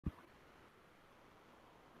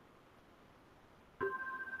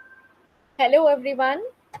Hello everyone.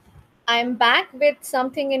 I'm back with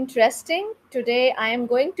something interesting. Today I am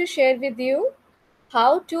going to share with you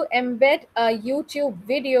how to embed a YouTube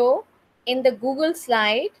video in the Google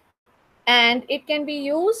slide, and it can be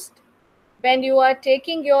used when you are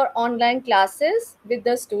taking your online classes with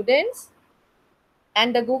the students,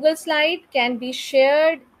 and the Google slide can be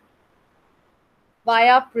shared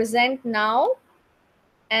via present now,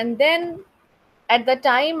 and then at the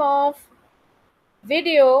time of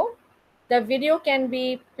video the video can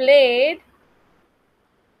be played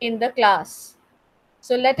in the class.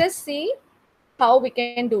 So let us see how we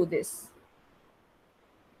can do this.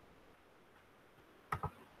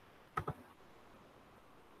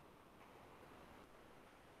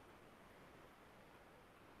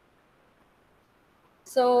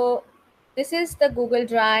 So this is the Google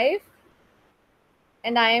Drive,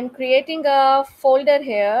 and I am creating a folder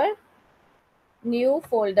here, new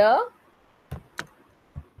folder,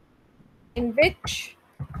 in which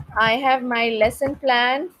I have my lesson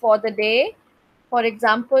plan for the day. For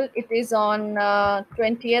example, it is on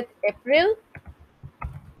 20th April,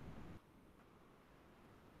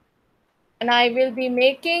 and I will be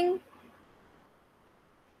making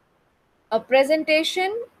a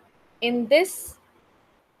presentation in this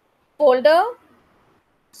folder.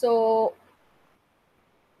 So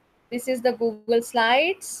this is the Google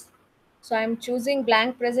Slides. So I'm choosing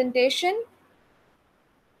blank presentation.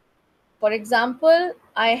 For example,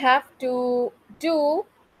 I have to do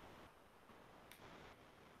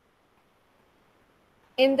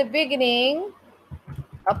in the beginning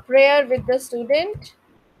a prayer with the student.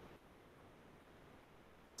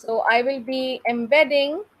 So I will be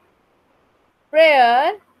embedding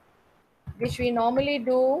prayer, which we normally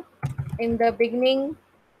do in the beginning.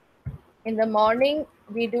 In the morning,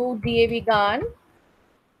 we do DAV Gan.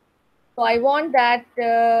 So I want that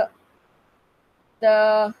the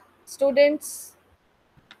students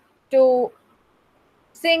to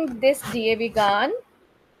sing this DAV Gan.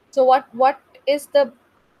 So what is the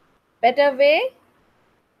better way?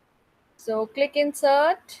 So click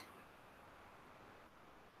insert.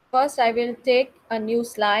 First, I will take a new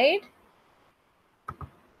slide,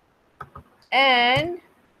 and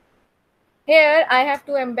here I have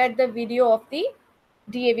to embed the video of the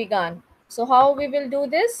DAV Gan. So how we will do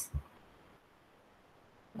this?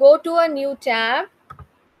 Go to a new tab,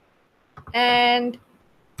 and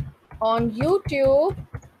on YouTube,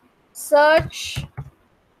 search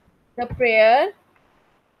the prayer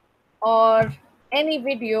or any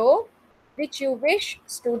video which you wish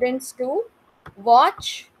students to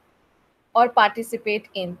watch or participate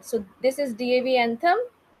in. So this is DAV Anthem.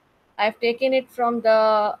 I've taken it from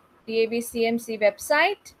the DAV CMC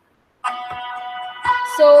website.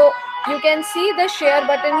 So you can see the share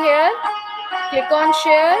button here. Click on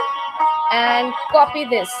share and copy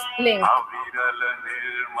this link.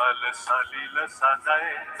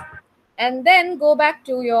 And then go back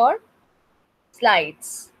to your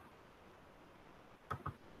slides.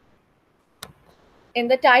 In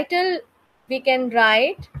the title, we can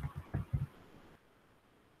write,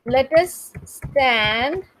 "Let us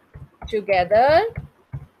stand together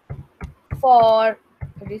for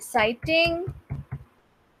reciting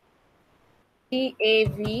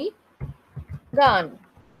DAV Gan."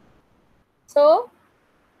 So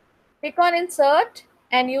click on insert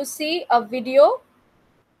and you see a video,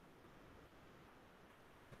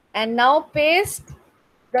 and now paste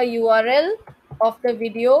the URL of the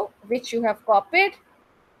video which you have copied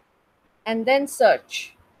and then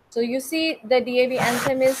search. So you see the DAV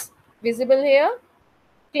Anthem is visible here.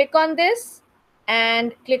 Click on this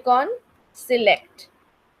and click on select.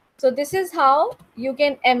 So this is how you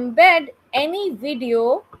can embed any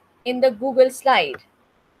video in the Google slide.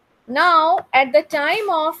 Now at the time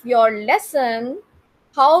of your lesson,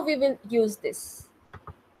 how we will use this?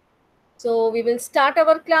 So we will start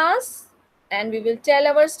our class and we will tell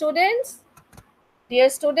our students, "Dear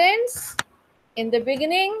students, in the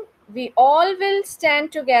beginning, we all will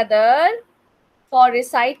stand together for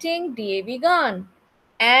reciting DAV Gan."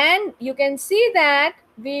 And you can see that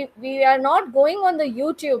we are not going on the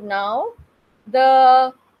YouTube now.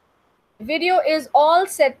 The video is all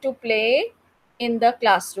set to play in the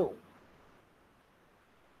classroom.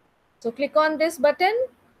 So click on this button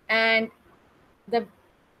and the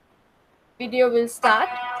video will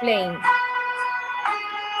start playing.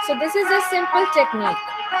 So this is a simple technique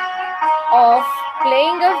of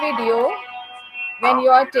playing a video when you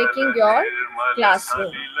are taking your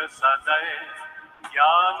classroom.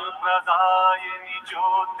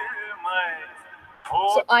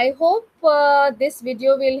 So I hope this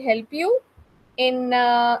video will help you in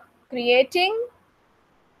creating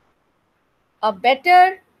a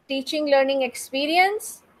better teaching learning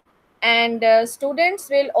experience, and students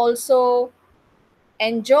will also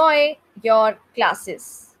enjoy your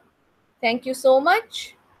classes. Thank you so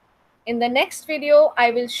much. In the next video,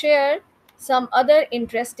 I will share some other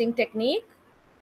interesting technique.